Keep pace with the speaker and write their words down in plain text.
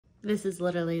This is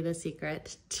literally the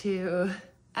secret to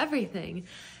everything,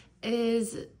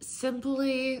 is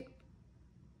simply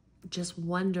just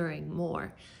wondering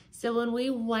more. So when we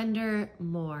wonder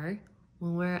more,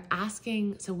 when we're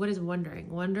asking, so what is wondering?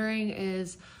 Wondering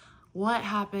is what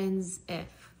happens if?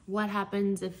 What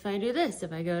happens if I do this?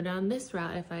 If I go down this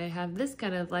route? If I have this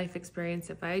kind of life experience?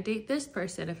 If I date this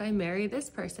person? If I marry this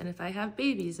person? If I have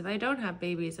babies? If I don't have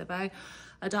babies? If I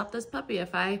adopt this puppy?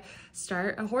 If I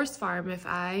start a horse farm? If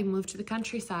I move to the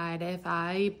countryside? If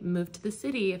I move to the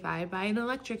city? If I buy an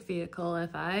electric vehicle?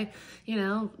 If I,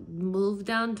 move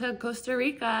down to Costa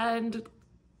Rica and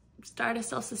start a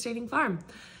self-sustaining farm?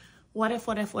 What if,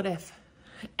 what if, what if?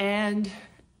 And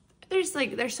there's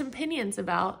some opinions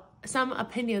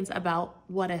about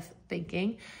what if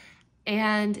thinking,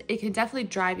 and it can definitely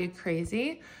drive you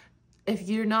crazy if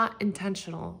you're not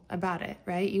intentional about it,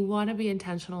 right? You want to be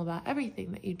intentional about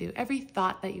everything that you do, every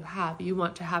thought that you have. You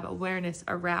want to have awareness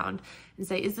around and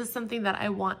say, is this something that I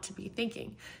want to be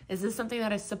thinking? Is this something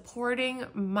that is supporting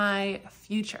my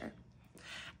future?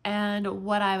 And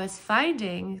what I was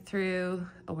finding through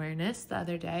awareness the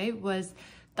other day was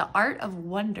the art of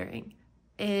wondering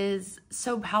is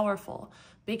so powerful,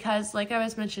 because like I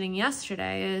was mentioning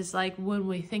yesterday, is like when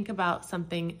we think about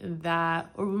something that,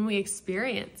 or when we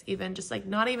experience, even just like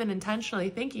not even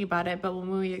intentionally thinking about it, but when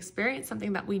we experience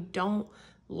something that we don't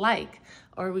like,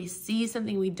 or we see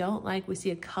something we don't like, we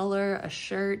see a color, a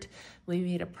shirt, we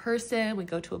meet a person, we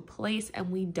go to a place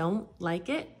and we don't like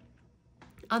it.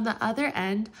 On the other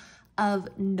end of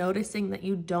noticing that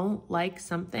you don't like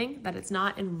something, that it's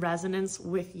not in resonance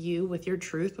with you, with your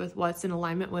truth, with what's in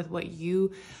alignment with what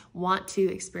you want to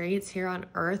experience here on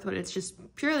earth, but it's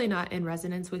just purely not in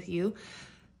resonance with you,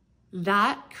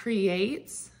 that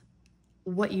creates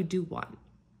what you do want,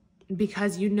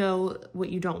 because you know what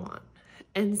you don't want.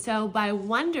 And so by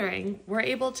wondering, we're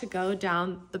able to go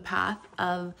down the path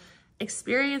of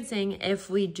experiencing if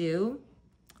we do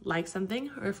like something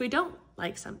or if we don't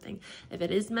like something, if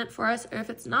it is meant for us or if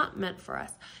it's not meant for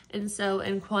us. And so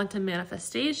in quantum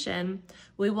manifestation,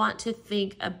 we want to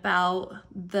think about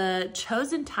the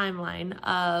chosen timeline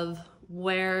of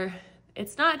where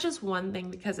it's not just one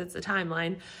thing because it's a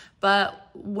timeline, but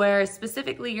where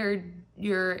specifically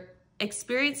you're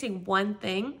experiencing one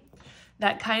thing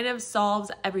that kind of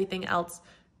solves everything else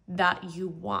that you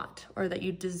want or that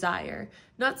you desire.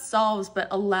 Not solves, but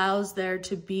allows there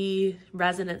to be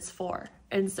resonance for.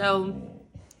 And so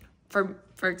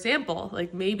for example,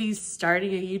 like maybe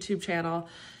starting a YouTube channel,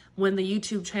 when the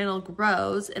YouTube channel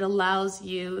grows, it allows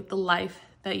you the life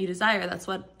that you desire. That's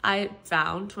what I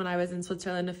found when I was in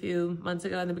Switzerland a few months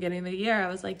ago in the beginning of the year. I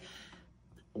was like,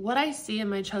 what I see in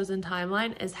my chosen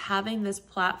timeline is having this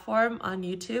platform on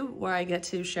YouTube where I get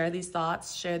to share these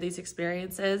thoughts, share these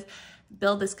experiences,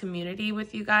 build this community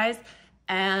with you guys,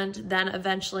 and then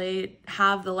eventually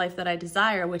have the life that I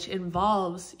desire, which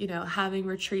involves, having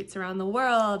retreats around the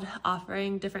world,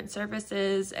 offering different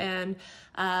services and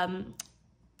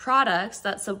products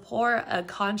that support a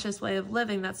conscious way of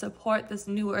living, that support this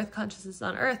new earth consciousness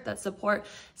on earth, that support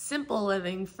simple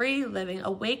living, free living,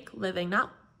 awake living,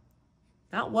 not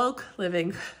woke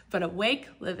living, but awake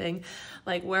living,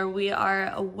 like where we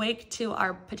are awake to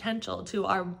our potential, to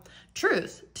our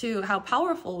truth, to how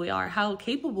powerful we are, how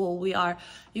capable we are.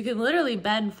 You can literally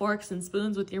bend forks and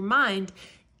spoons with your mind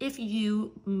if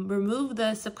you remove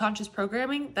the subconscious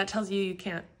programming that tells you you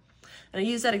can't. And I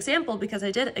use that example because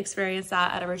I did experience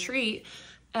that at a retreat.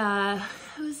 It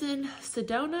was in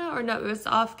Sedona, or no, it was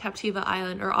off Captiva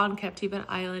Island, or on Captiva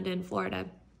Island in Florida.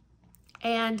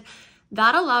 And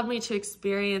that allowed me to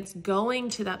experience going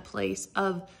to that place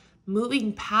of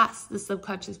moving past the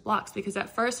subconscious blocks. Because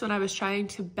at first, when I was trying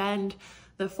to bend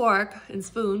the fork and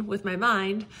spoon with my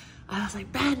mind, I was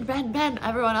like, bend, bend, bend.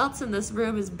 Everyone else in this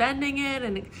room is bending it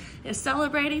and is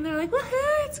celebrating. They're like,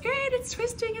 woohoo, it's great, it's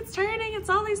twisting, it's turning, it's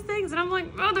all these things. And I'm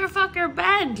like, motherfucker,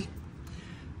 bend.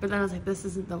 But then I was like, this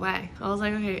isn't the way. I was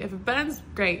like, okay, if it bends,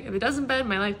 great. If it doesn't bend,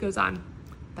 my life goes on.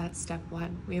 That's step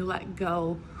one. We let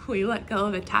go. We let go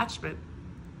of attachment.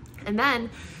 And then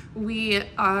we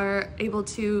are able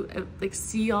to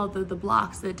see all the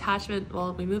blocks, the attachment.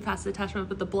 Well, we move past the attachment,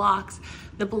 but the blocks,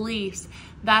 the beliefs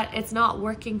that it's not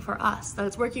working for us, that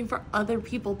it's working for other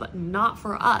people, but not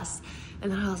for us.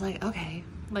 And then I was like, okay,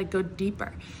 go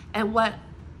deeper. And what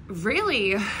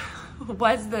really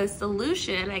was the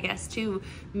solution, I guess, to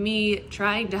me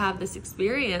trying to have this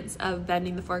experience of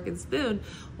bending the fork and spoon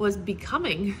was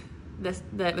becoming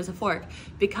that was a fork,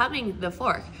 becoming the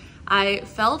fork. I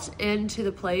felt into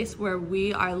the place where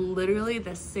we are literally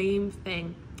the same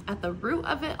thing. at the root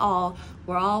of it all,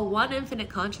 we're all one infinite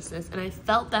consciousness. And I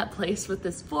felt that place with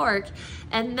this fork,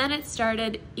 and then it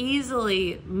started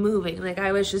easily moving. Like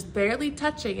I was just barely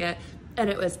touching it, and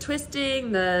it was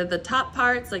twisting the top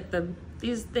parts, like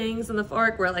these things in the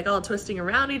fork were like all twisting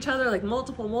around each other, like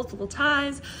multiple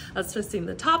times. I was twisting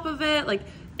the top of it. Like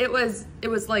it was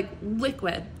like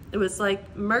liquid. It was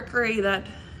like mercury that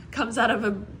comes out of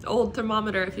an old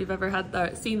thermometer, if you've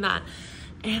ever seen that.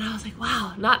 And I was like,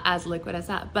 wow, not as liquid as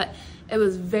that, but it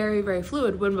was very, very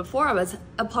fluid. When before I was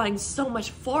applying so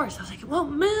much force, I was like, it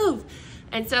won't move.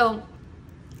 And so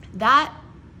that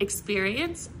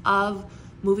experience of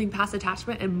moving past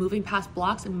attachment and moving past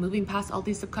blocks and moving past all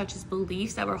these subconscious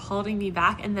beliefs that were holding me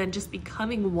back, and then just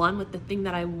becoming one with the thing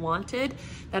that I wanted,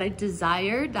 that I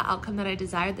desired, the outcome that I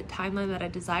desired, the timeline that I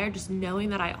desired, just knowing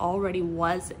that I already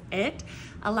was it,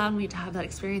 allowed me to have that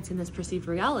experience in this perceived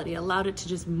reality, allowed it to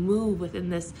just move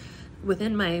within the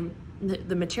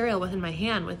material within my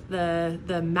hand, with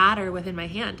the matter within my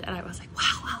hand. And I was like,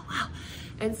 wow.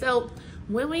 And so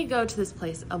when we go to this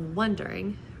place of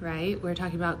wondering, right, we're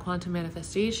talking about quantum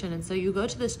manifestation. And so you go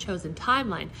to this chosen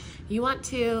timeline. You want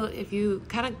to, if you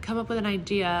kind of come up with an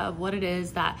idea of what it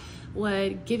is that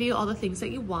would give you all the things that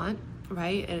you want,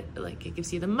 right? It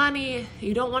gives you the money.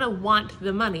 You don't want to want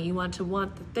the money. You want to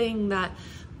want the thing that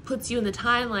puts you in the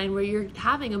timeline where you're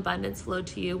having abundance flow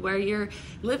to you, where you're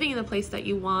living in the place that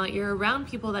you want, you're around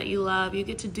people that you love, you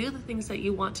get to do the things that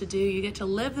you want to do, you get to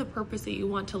live the purpose that you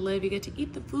want to live, you get to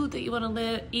eat the food that you want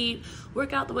to eat,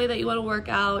 work out the way that you want to work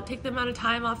out, take the amount of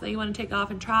time off that you want to take off,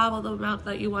 and travel the amount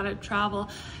that you want to travel.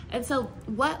 And so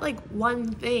what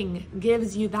one thing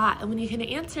gives you that? And when you can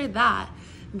answer that,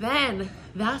 then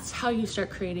that's how you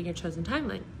start creating your chosen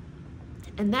timeline.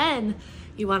 And then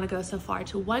you want to go so far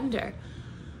to wonder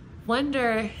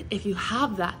if you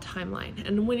have that timeline.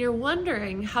 And when you're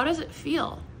wondering, how does it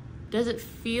feel? Does it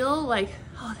feel like,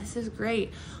 oh, this is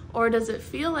great? Or does it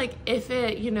feel like if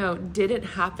it, didn't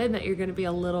happen, that you're going to be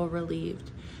a little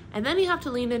relieved? And then you have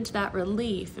to lean into that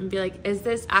relief and be like, is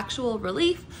this actual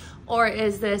relief? Or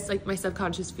is this like my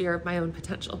subconscious fear of my own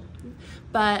potential?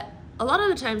 But a lot of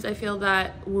the times I feel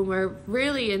that when we're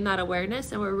really in that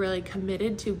awareness and we're really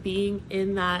committed to being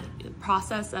in that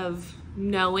process of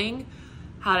knowing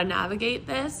how to navigate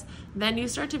this, then you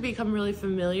start to become really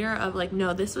familiar of like,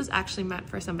 no, this was actually meant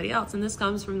for somebody else. And this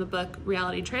comes from the book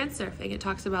Reality Transurfing. It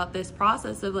talks about this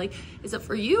process of like, is it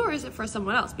for you or is it for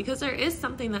someone else? Because there is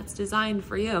something that's designed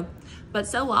for you. But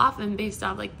so often, based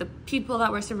on like the people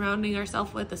that we're surrounding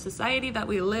ourselves with, the society that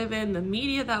we live in, the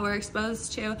media that we're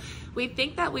exposed to, we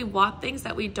think that we want things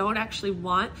that we don't actually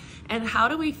want. And how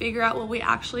do we figure out what we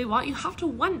actually want? You have to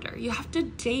wonder, you have to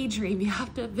daydream, you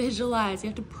have to visualize, you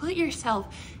have to put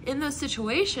yourself in those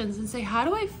situations and say, how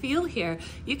do I feel here?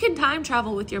 You can time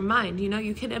travel with your mind.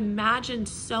 You can imagine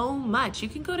so much. You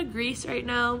can go to Greece right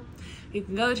now. You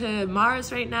can go to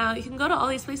Mars right now. You can go to all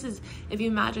these places if you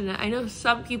imagine it. I know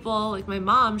some people, like my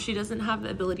mom, she doesn't have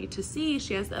the ability to see.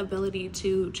 She has the ability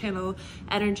to channel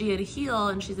energy and heal,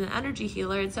 and she's an energy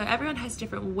healer. And so everyone has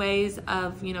different ways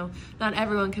of, not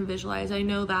everyone can visualize. I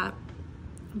know that.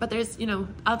 But there's,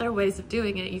 other ways of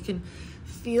doing it. You can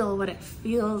feel what it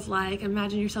feels like.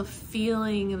 Imagine yourself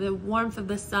feeling the warmth of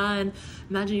the sun.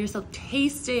 Imagine yourself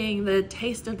tasting the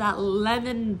taste of that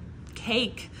lemon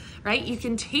cake, right? You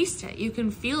can taste it, you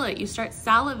can feel it, you start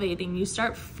salivating, you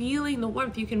start feeling the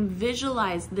warmth, you can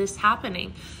visualize this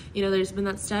happening. There's been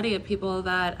that study of people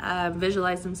that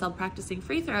visualized themselves practicing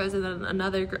free throws, and then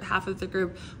another half of the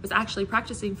group was actually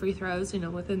practicing free throws,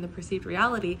 within the perceived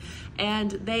reality. And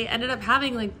they ended up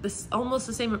having like this almost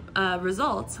the same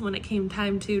results when it came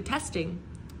time to testing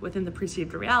within the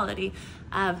perceived reality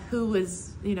of who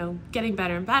was, getting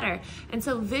better and better. And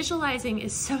so visualizing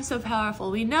is so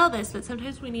powerful. We know this, but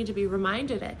sometimes we need to be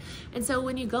reminded it. And so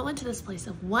when you go into this place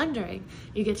of wondering,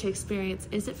 you get to experience,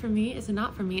 is it for me? Is it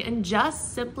not for me? And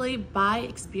just simply by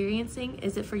experiencing,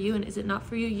 is it for you and is it not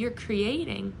for you? You're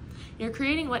creating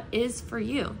what is for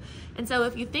you. And so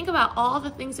if you think about all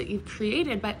the things that you've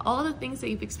created, by all the things that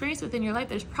you've experienced within your life,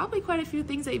 there's probably quite a few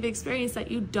things that you've experienced that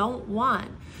you don't want,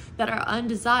 that are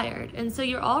undesired. And so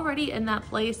you're already in that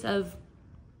place of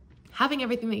having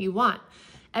everything that you want.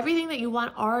 Everything that you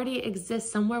want already exists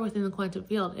somewhere within the quantum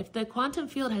field. If the quantum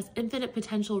field has infinite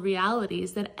potential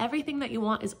realities, then everything that you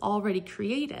want is already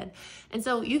created. And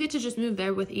so you get to just move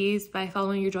there with ease by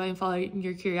following your joy and following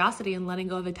your curiosity and letting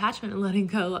go of attachment and letting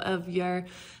go of your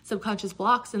subconscious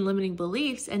blocks and limiting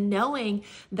beliefs, and knowing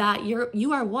that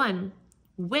you are one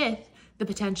with the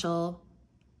potential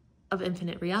of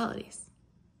infinite realities.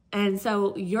 And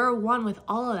so you're one with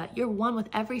all of that. You're one with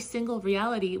every single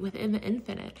reality within the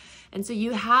infinite. And so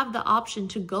you have the option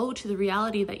to go to the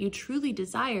reality that you truly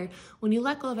desire when you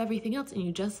let go of everything else and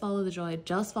you just follow the joy,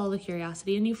 just follow the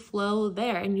curiosity, and you flow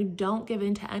there and you don't give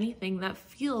in to anything that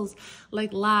feels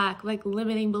like lack, like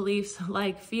limiting beliefs,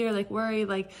 like fear, like worry,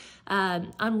 like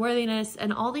unworthiness,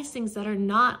 and all these things that are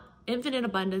not infinite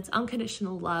abundance,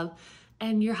 unconditional love,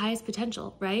 and your highest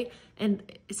potential, right? And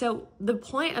so the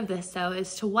point of this, though,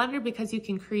 is to wonder because you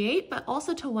can create, but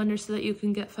also to wonder so that you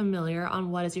can get familiar on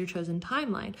what is your chosen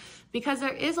timeline. Because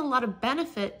there is a lot of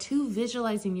benefit to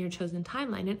visualizing your chosen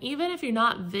timeline. And even if you're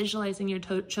not visualizing your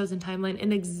chosen timeline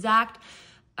in exact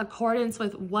accordance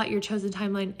with what your chosen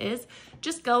timeline is,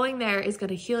 just going there is going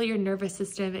to heal your nervous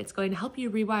system. It's going to help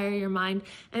you rewire your mind,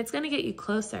 and it's going to get you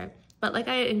closer. But like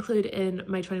I include in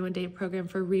my 21-day program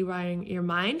for rewiring your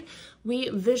mind, we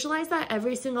visualize that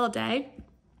every single day,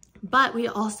 but we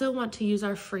also want to use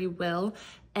our free will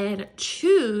and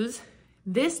choose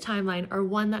this timeline or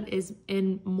one that is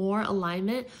in more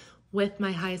alignment with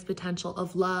my highest potential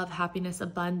of love, happiness,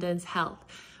 abundance, health.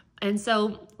 And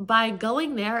so by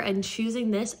going there and choosing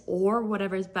this or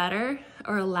whatever is better,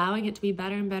 or allowing it to be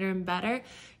better and better and better,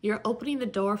 you're opening the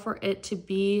door for it to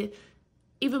be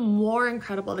even more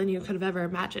incredible than you could have ever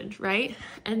imagined, right?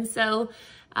 And so,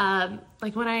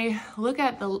 like when I look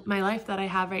at my life that I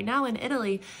have right now in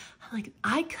Italy, I'm like,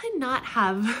 I could not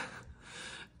have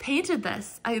painted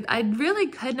this. I really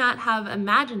could not have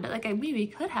imagined it. Like I maybe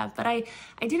could have, but I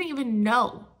didn't even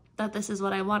know that this is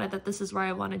what I wanted, that this is where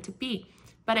I wanted to be.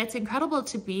 But it's incredible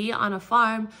to be on a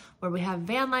farm where we have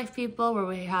van life people, where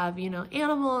we have,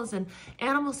 animals and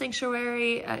animal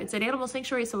sanctuary. It's an animal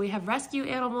sanctuary, so we have rescue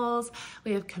animals.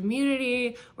 We have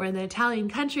community. We're in the Italian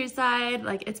countryside.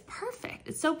 Like, it's perfect.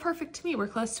 It's so perfect to me. We're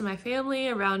close to my family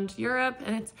around Europe,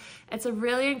 and it's a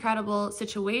really incredible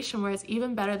situation where it's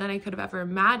even better than I could have ever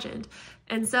imagined.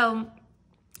 And so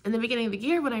in the beginning of the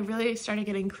year, when I really started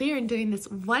getting clear and doing this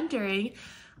wondering,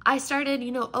 I started,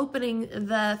 opening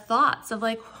the thoughts of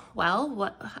like, well,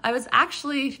 what I was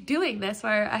actually doing this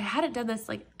where I hadn't done this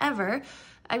like ever.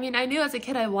 I mean, I knew as a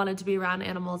kid I wanted to be around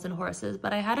animals and horses,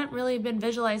 but I hadn't really been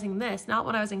visualizing this. Not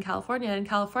when I was in California. In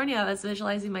California, I was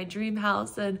visualizing my dream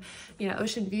house and,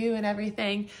 ocean view and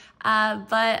everything.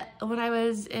 But when I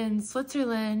was in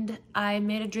Switzerland, I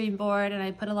made a dream board and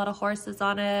I put a lot of horses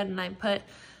on it, and I put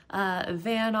a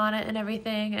van on it and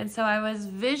everything. And so I was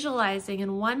visualizing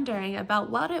and wondering about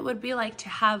what it would be like to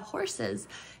have horses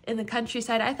in the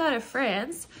countryside. I thought of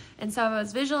France. And so I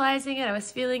was visualizing it. I was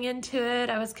feeling into it.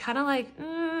 I was kind of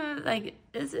like,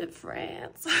 is it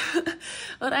France?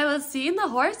 When I was seeing the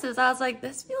horses, I was like,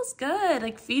 this feels good.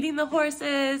 Like feeding the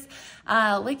horses,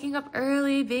 waking up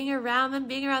early, being around them,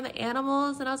 being around the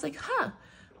animals. And I was like,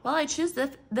 well, I choose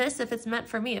this if it's meant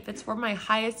for me, if it's for my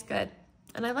highest good.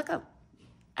 And I look up.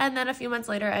 And then a few months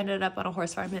later, I ended up on a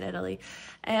horse farm in Italy,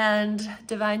 and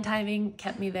divine timing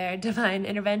kept me there. Divine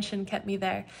intervention kept me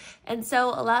there. And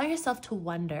so allow yourself to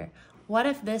wonder, what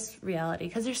if this reality,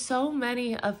 because there's so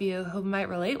many of you who might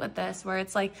relate with this, where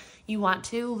it's like you want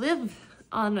to live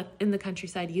in the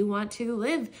countryside. You want to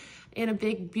live in a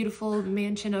big, beautiful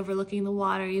mansion overlooking the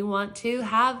water. You want to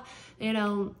have,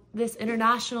 this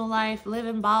international life, live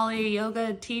in Bali,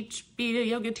 be a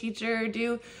yoga teacher,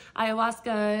 do ayahuasca,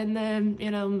 and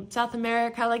then, South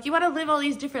America. Like, you want to live all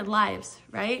these different lives,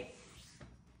 right?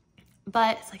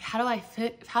 But it's like, how do I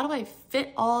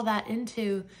fit all that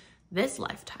into this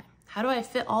lifetime? How do I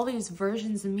fit all these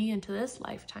versions of me into this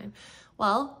lifetime?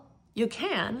 Well, you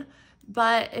can,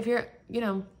 but if you're,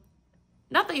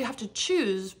 not that you have to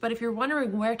choose, but if you're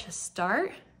wondering where to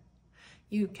start,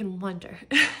 you can wonder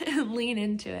and lean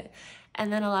into it,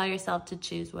 and then allow yourself to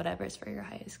choose whatever is for your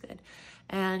highest good.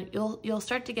 And you'll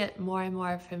start to get more and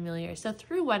more familiar. So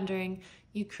through wondering,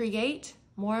 you create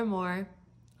more and more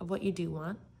of what you do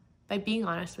want by being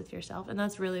honest with yourself. And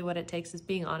that's really what it takes, is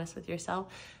being honest with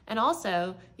yourself. And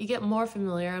also you get more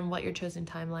familiar on what your chosen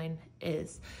timeline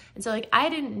is. And so like, I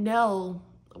didn't know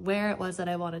where it was that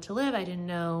I wanted to live. I didn't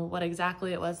know what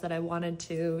exactly it was that I wanted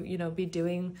to, be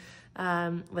doing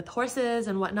with horses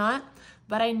and whatnot.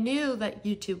 But I knew that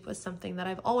YouTube was something that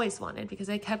I've always wanted, because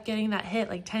I kept getting that hit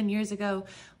like 10 years ago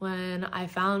when I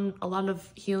found a lot of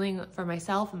healing for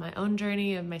myself and my own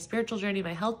journey, of my spiritual journey,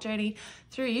 my health journey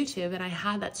through YouTube. And I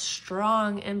had that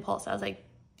strong impulse. I was like,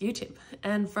 YouTube.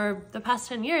 And for the past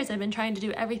 10 years, I've been trying to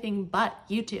do everything but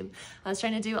YouTube. I was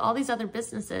trying to do all these other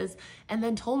businesses, and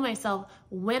then told myself,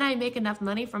 when I make enough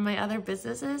money from my other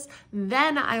businesses,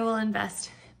 then I will invest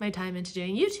my time into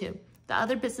doing YouTube. The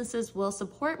other businesses will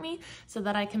support me so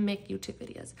that I can make YouTube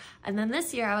videos. And then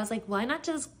this year I was like, why not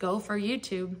just go for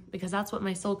YouTube? Because that's what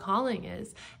my soul calling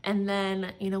is. And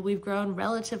then, you know, we've grown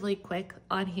relatively quick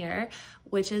on here,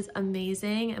 which is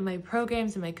amazing. And my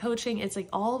programs and my coaching, it's like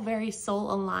all very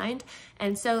soul aligned.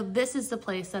 And so this is the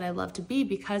place that I love to be,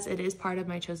 because it is part of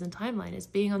my chosen timeline, is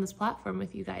being on this platform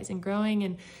with you guys and growing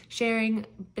and sharing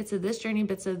bits of this journey,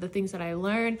 bits of the things that I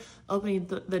learned, opening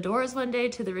the doors one day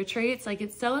to the retreats. Like,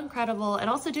 it's so incredible. And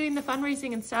also doing the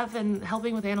fundraising and stuff and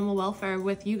helping with animal welfare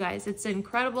with you guys. It's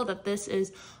incredible that this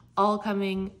is all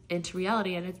coming into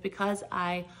reality. And it's because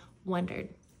I wondered,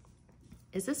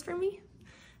 is this for me?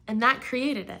 And that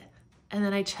created it. And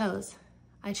then I choose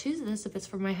this if it's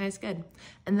for my highest good.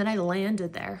 And then I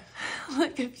landed there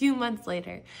like a few months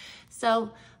later.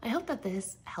 So I hope that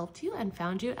this helped you and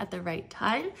found you at the right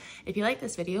time. If you like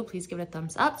this video, please give it a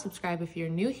thumbs up. Subscribe if you're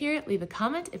new here. Leave a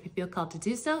comment if you feel called to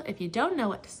do so. If you don't know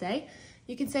what to say,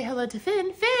 you can say hello to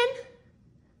Finn. Finn,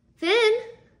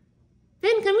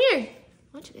 come here.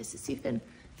 I want you guys to see Finn.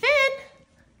 Finn.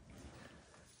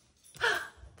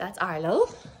 That's Arlo.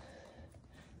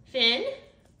 Finn,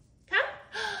 come.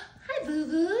 Hi,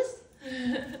 boo-boos.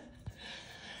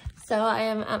 So I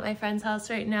am at my friend's house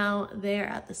right now. They're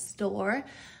at the store.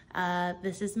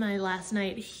 This is my last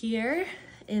night here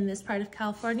in this part of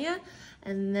California.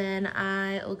 And then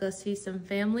I will go see some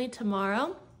family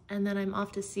tomorrow. And then I'm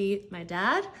off to see my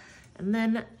dad. And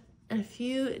then a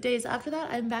few days after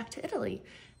that, I'm back to Italy.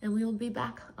 And we will be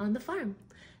back on the farm.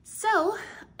 So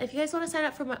if you guys want to sign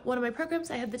up for one of my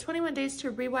programs, I have the 21 days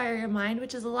to rewire your mind,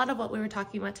 which is a lot of what we were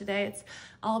talking about today. It's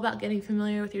all about getting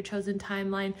familiar with your chosen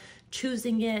timeline,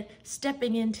 choosing it,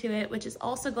 stepping into it, which is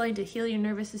also going to heal your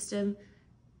nervous system,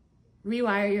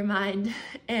 rewire your mind,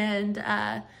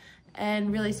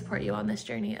 and really support you on this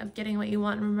journey of getting what you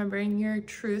want and remembering your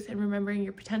truth and remembering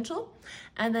your potential.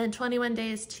 And then 21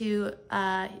 days to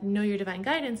know your divine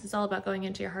guidance is all about going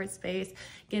into your heart space,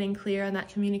 getting clear on that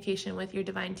communication with your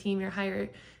divine team, your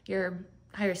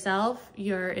higher self,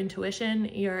 your intuition,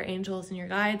 your angels and your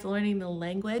guides, learning the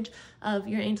language of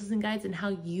your angels and guides and how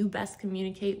you best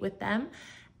communicate with them.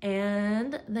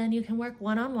 And then you can work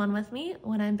one-on-one with me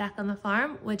when I'm back on the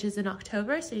farm, which is in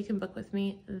October, so you can book with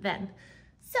me then.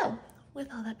 So with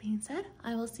all that being said,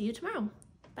 I will see you tomorrow.